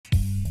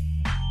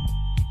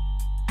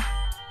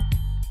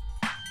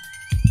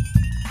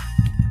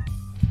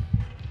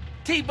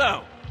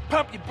T-Bone,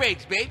 pump your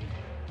brakes, baby.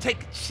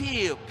 Take a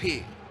chill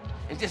pill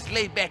and just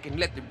lay back and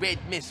let the red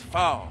mist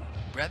fall,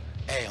 brother.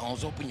 Hey,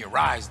 Holmes, open your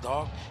eyes,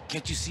 dog.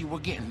 Can't you see we're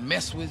getting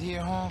messed with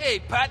here, Holmes? Hey,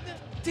 partner.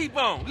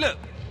 T-Bone, look.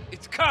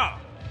 It's Carl.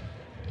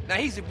 Now,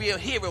 he's a real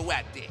hero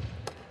out there.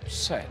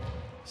 Sad.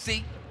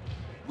 See?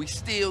 We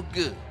still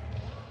good.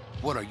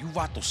 What, are you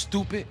vato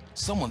stupid?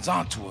 Someone's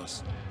onto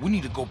us. We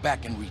need to go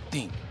back and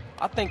rethink.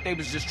 I think they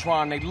was just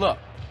trying their luck.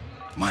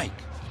 Mike,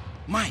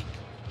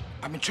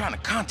 I've been trying to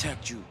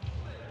contact you.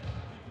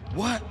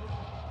 What?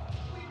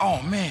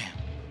 Oh, man,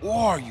 where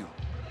are you?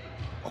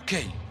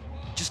 Okay,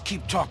 just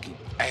keep talking.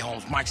 Hey,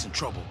 Holmes, Mike's in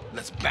trouble.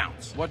 Let's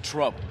bounce. What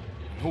trouble?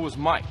 Who was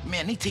Mike?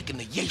 Man, they taking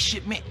the Yay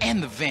shipment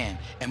and the van,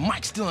 and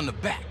Mike's still in the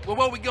back. Well,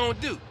 what we gonna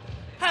do?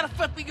 How the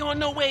fuck we gonna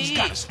know where he is? He's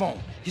got his phone.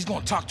 He's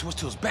gonna talk to us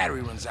till his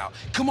battery runs out.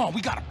 Come on,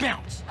 we gotta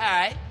bounce. All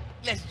right,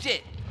 let's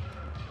jet.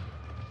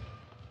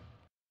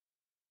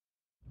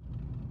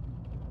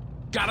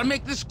 Gotta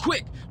make this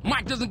quick.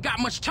 Mike doesn't got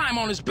much time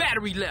on his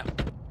battery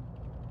left.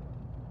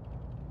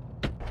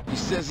 He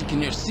says he can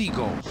hear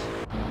seagulls.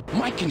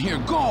 Mike can hear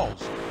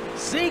gulls.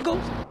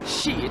 Seagulls?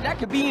 Shit, that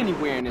could be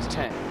anywhere in this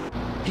town.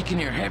 He can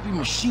hear heavy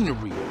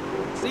machinery.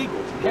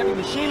 Seagulls? Heavy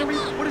machinery?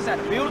 What is that,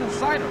 a building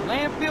site or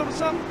landfill or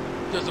something?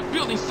 There's a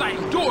building site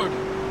in Doherty.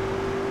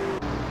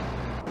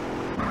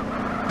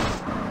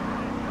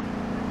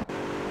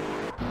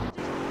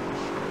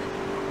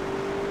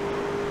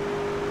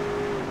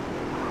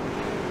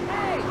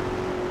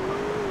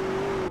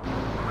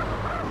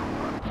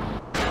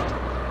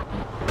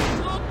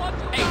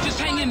 Hey, just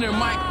hang in there,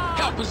 Mike.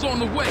 Help is on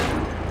the way.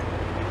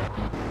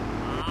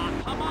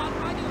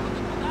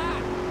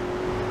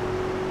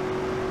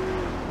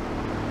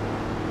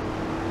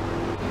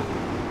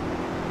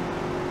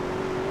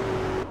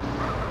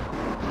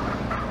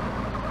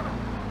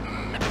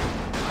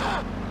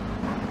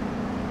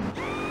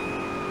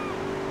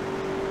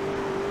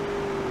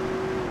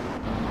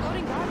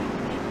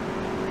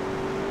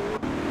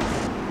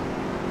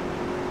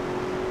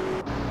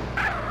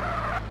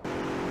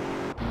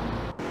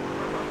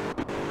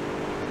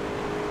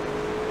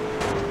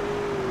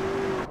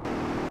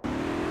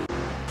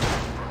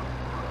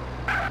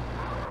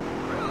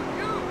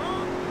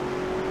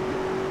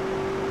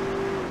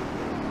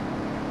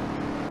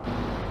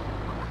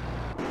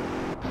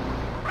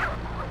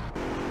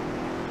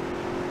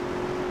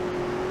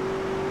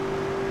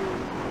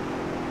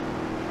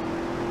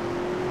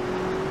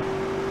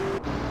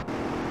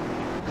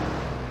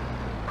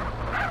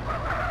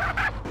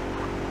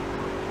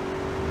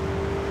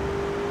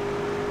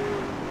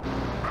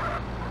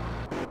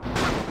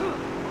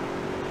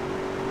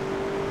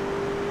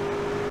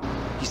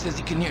 He says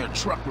he can hear a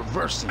truck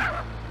reversing.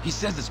 He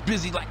says it's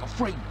busy like a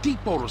freight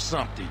depot or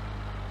something.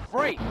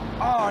 Freight?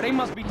 Oh, they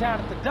must be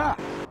down at the dock.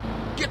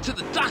 Get to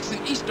the docks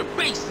in Easter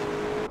Basin.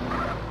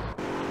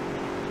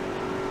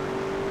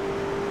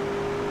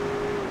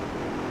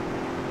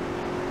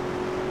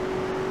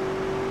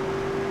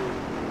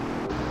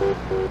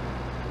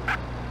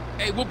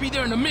 Hey, we'll be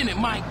there in a minute,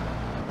 Mike.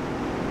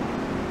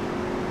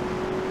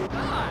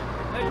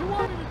 Hey, you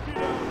want me to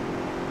get out?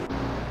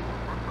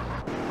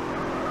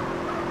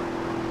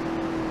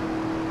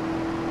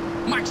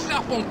 Mike's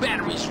cell phone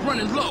battery is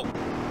running low.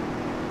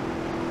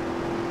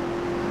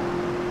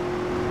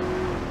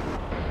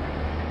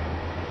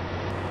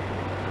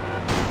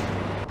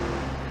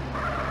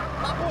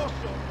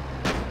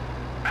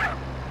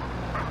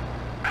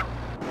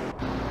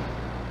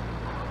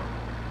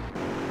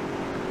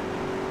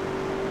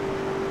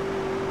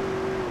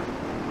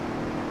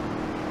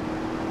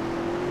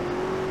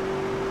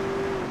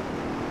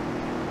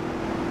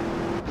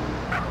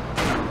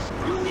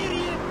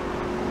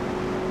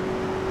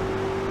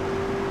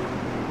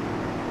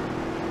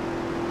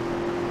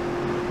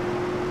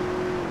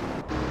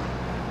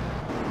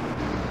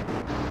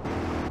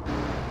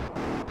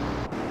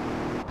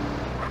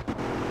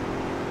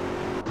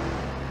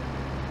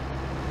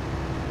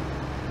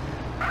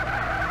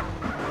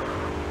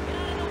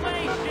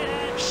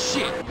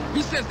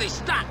 He says they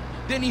stopped,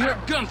 then he heard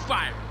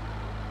gunfire.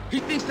 He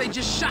thinks they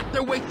just shot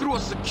their way through a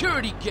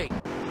security gate.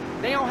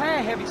 They don't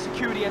have heavy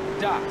security at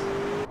the docks,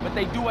 but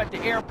they do at the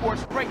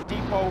airport's freight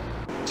depot.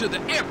 To the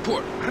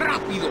airport,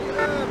 rápido.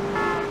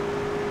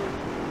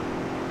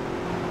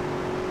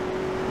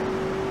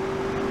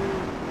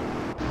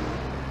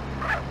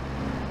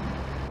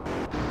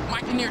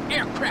 Mike can hear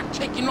aircraft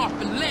taking off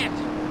and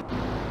landing.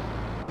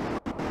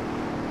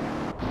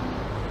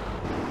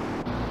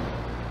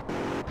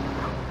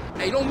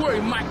 Hey, don't worry,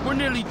 Mike, we're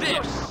nearly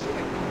there.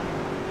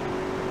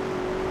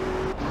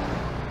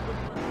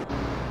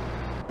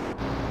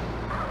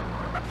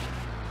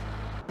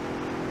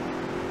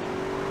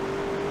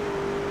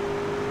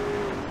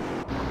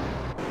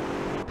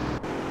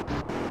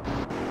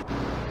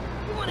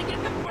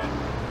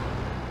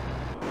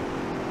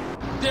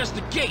 There's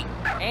the gate.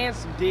 And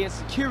some dead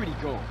security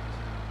guards.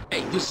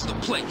 Hey, this is the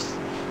place.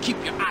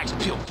 Keep your eyes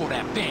peeled for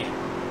that van.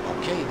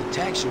 Okay, the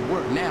tag should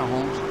work now,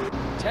 Holmes.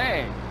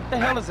 Tag? What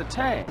the hell is a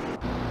tag?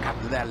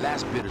 After that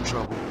last bit of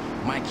trouble,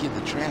 Mike hid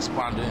the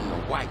transponder in the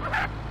white.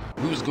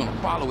 We was gonna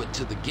follow it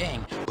to the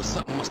gang, but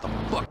something must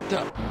have fucked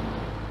up.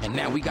 And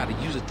now we gotta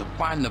use it to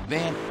find the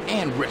van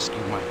and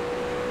rescue Mike.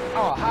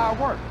 Oh, how it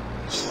work?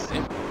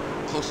 Simple.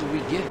 The closer we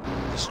get,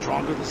 the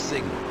stronger the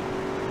signal.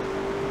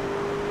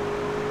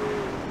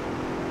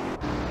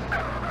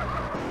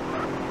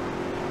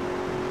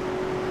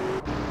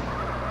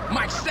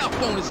 Mike's cell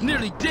phone is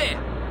nearly dead.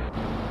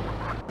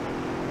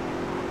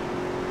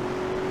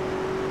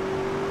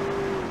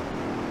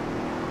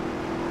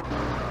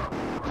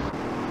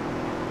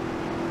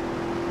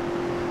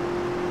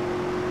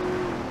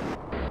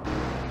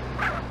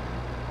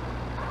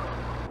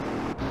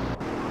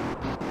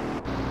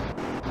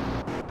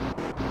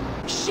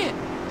 Shit!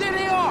 There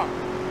they are!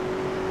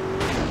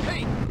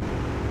 Hey!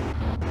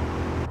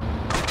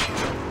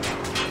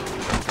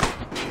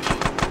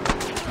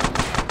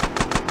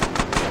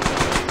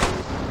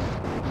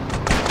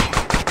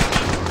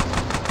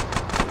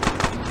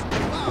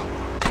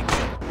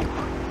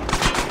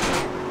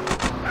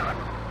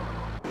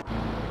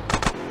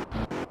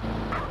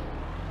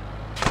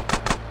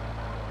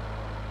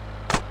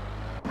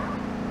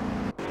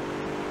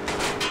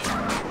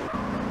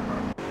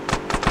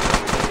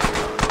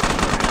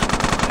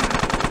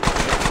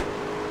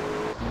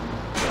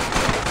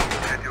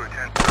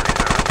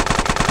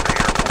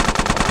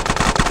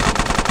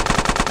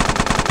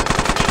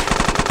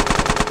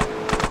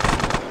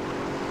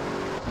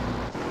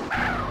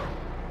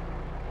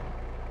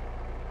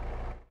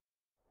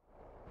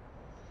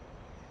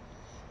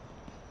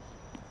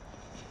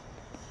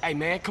 Hey,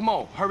 man, come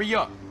on, hurry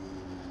up.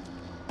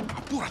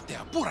 Apúrate,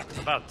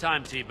 apúrate. About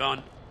time,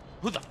 T-Bone.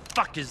 Who the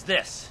fuck is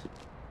this?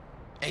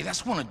 Hey,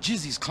 that's one of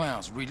Jizzys'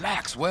 clowns.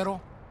 Relax, Güero.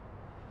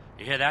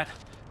 You hear that?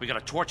 We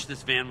gotta torch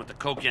this van with the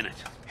coke in it.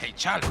 Hey,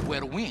 Charlie,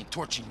 Güero, we ain't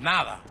torching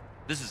nada.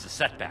 This is a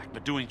setback,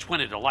 but doing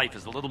 20 to life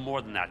is a little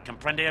more than that.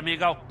 Comprende,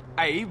 amigo?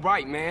 Hey, he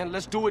right, man.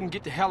 Let's do it and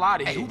get the hell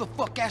out of Hey, here. who the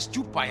fuck asked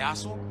you,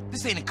 payaso?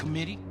 This ain't a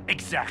committee.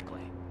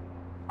 Exactly.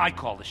 I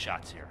call the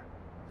shots here.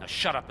 Now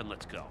shut up and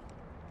let's go.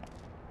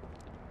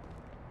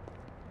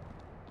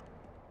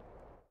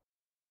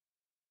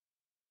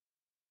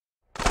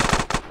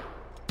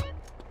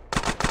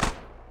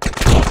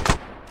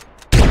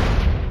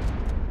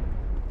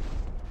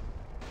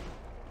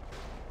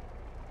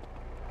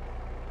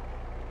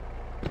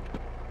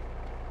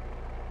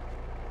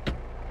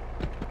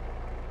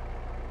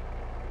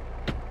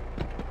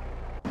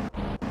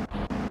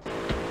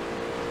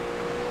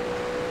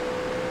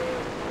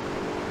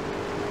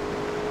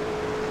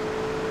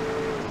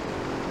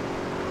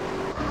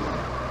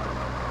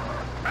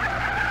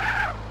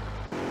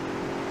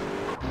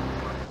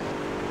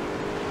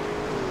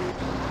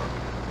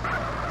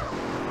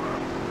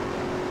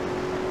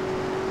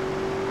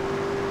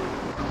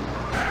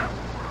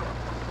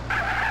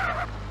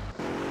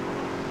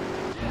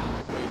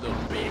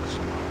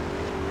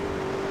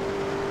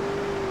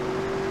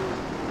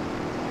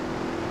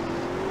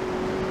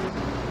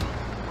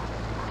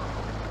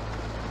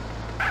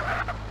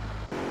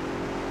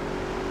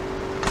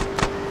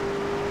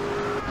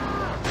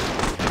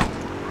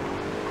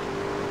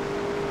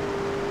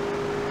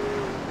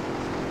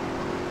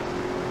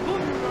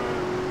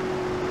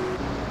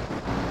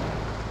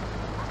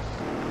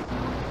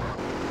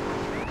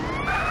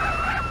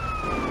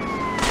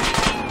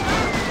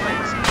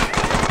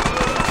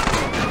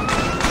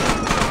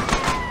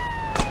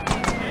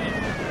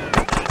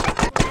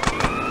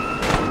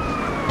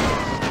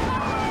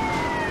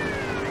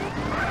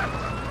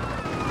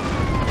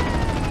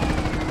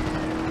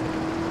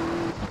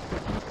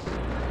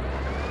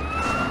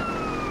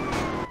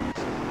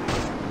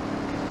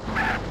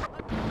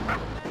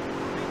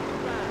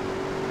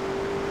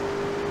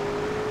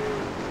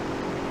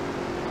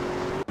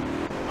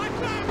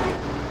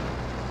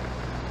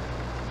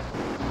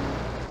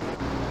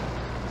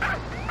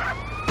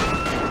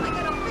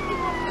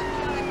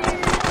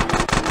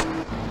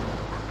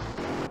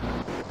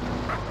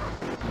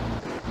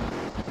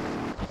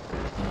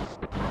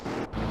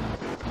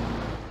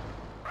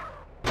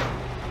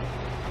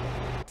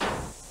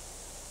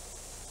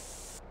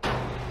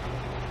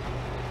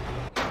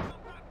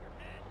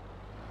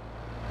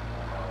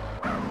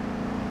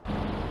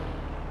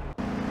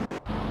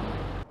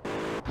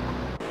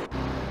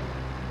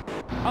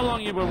 How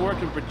long you been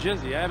working for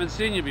Jizzy? I haven't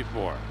seen you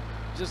before.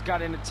 Just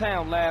got into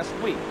town last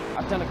week.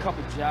 I've done a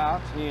couple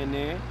jobs here and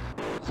there.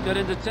 Just got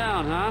into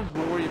town, huh?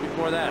 Where were you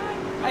before that?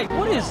 Hey,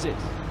 what is this?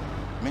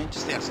 Man,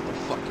 just answer the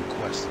fucking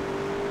question.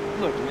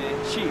 Look,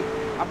 man, chill.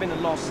 I've been to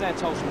Los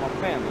Santos with my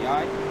family, all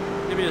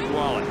right? Give me his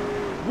wallet.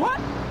 What?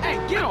 Hey,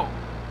 get on!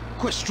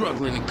 Quit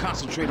struggling and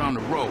concentrate on the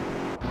road.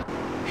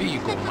 Here you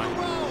go, Mike.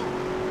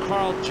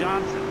 Carl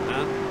Johnson,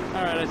 huh?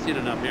 All right, I've seen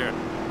enough here.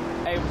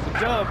 Hey, it was a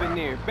dub in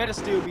there. Better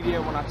still be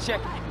there when I check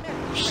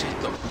it.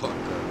 Shut the fuck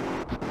up.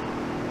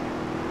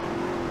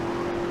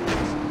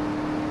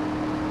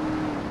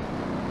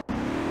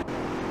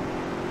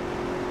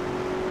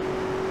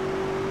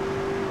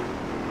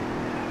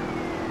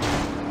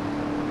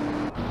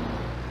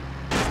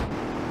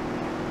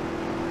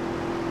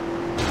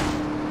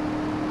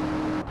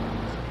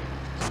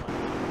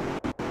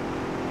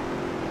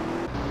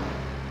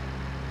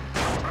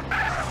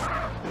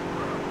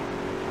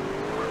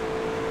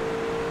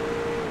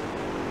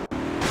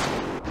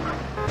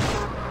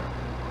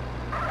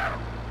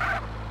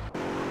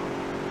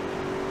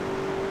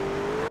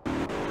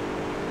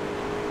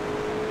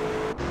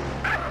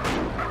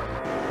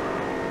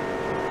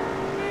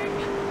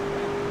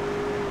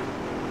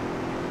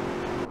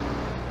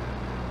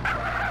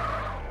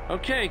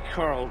 Okay,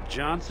 Carl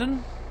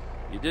Johnson.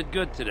 You did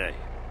good today.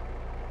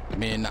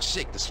 Man, now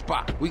shake the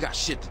spot. We got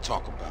shit to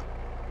talk about.